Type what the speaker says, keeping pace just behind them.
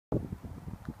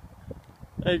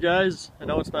Hey guys, I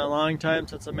know it's been a long time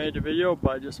since I made a video,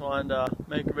 but I just wanted to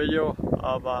make a video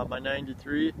of my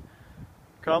 93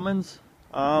 Cummins.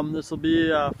 This will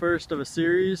be first of a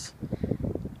series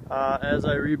as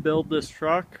I rebuild this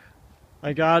truck.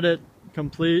 I got it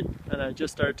complete and I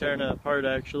just started tearing it apart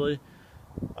actually.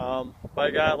 But I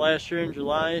got it last year in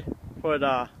July, put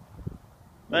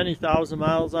many thousand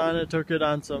miles on it, took it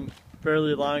on some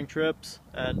fairly long trips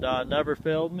and never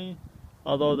failed me,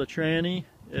 although the tranny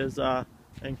is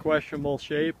in questionable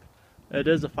shape. It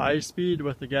is a 5-speed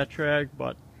with the Getrag,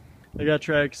 but the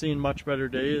Getrag's seen much better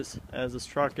days as this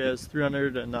truck has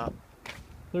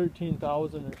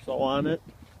 313,000 or so on it.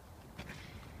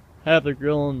 Have the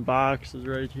grill and boxes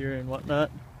right here and whatnot.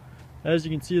 As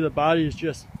you can see, the body is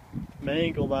just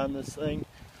mangled on this thing,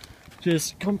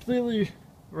 just completely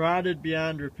rotted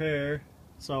beyond repair.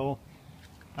 So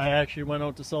I actually went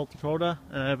out to South Dakota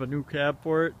and I have a new cab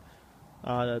for it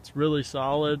that's really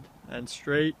solid and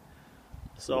straight,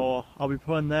 so I'll be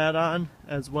putting that on,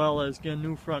 as well as getting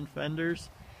new front fenders.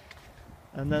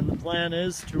 And then the plan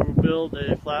is to build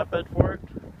a flatbed for it,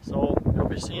 so you'll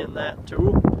be seeing that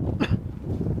too.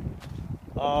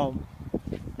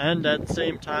 And at the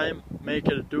same time make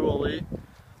it a dually.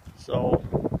 So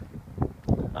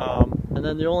and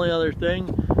then the only other thing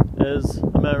is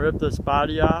I'm going to rip this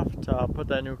body off to put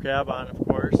that new cab on, of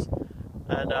course.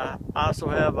 And I also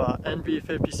have a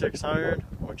NV5600,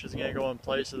 which is going to go in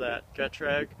place of that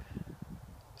Getrag.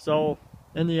 So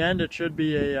in the end, it should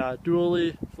be a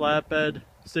dually flatbed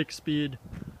 6-speed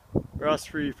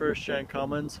rust-free first-gen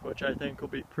Cummins, which I think will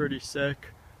be pretty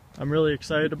sick. I'm really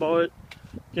excited about it.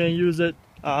 Going to use it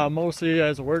mostly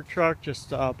as a work truck, just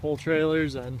pull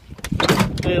trailers and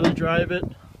daily drive it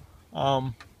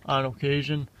on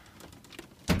occasion.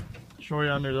 Show you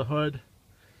under the hood.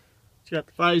 It's got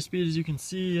the 5-speed, as you can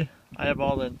see. I have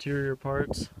all the interior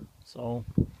parts, so,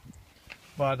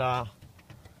 but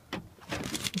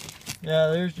yeah,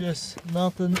 there's just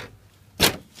nothing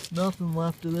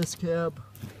left of this cab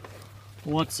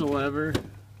whatsoever.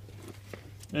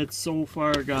 It's so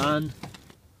far gone.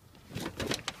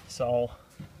 So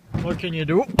what can you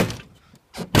do?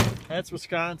 That's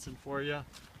Wisconsin for you,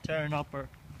 tearing up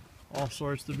all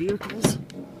sorts of vehicles.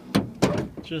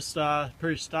 Just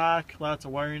pretty stock, lots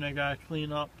of wiring I gotta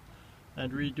clean up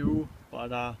and redo,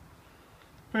 but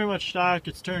pretty much stock.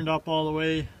 It's turned up all the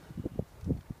way,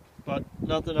 but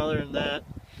nothing other than that.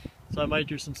 So I might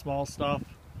do some small stuff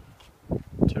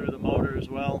to the motor as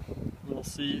well, we'll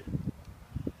see.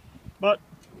 But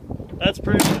that's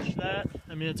pretty much that.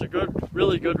 I mean, it's a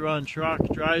really good run truck,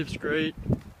 drives great,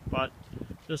 but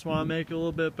just want to make it a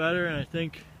little bit better. And I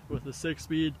think with the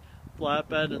 6-speed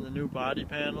flatbed and the new body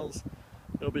panels,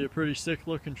 it'll be a pretty sick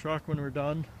looking truck when we're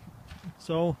done.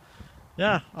 So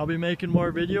yeah, I'll be making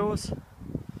more videos,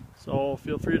 so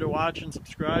feel free to watch and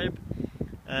subscribe,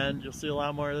 and you'll see a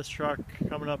lot more of this truck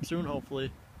coming up soon,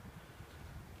 hopefully.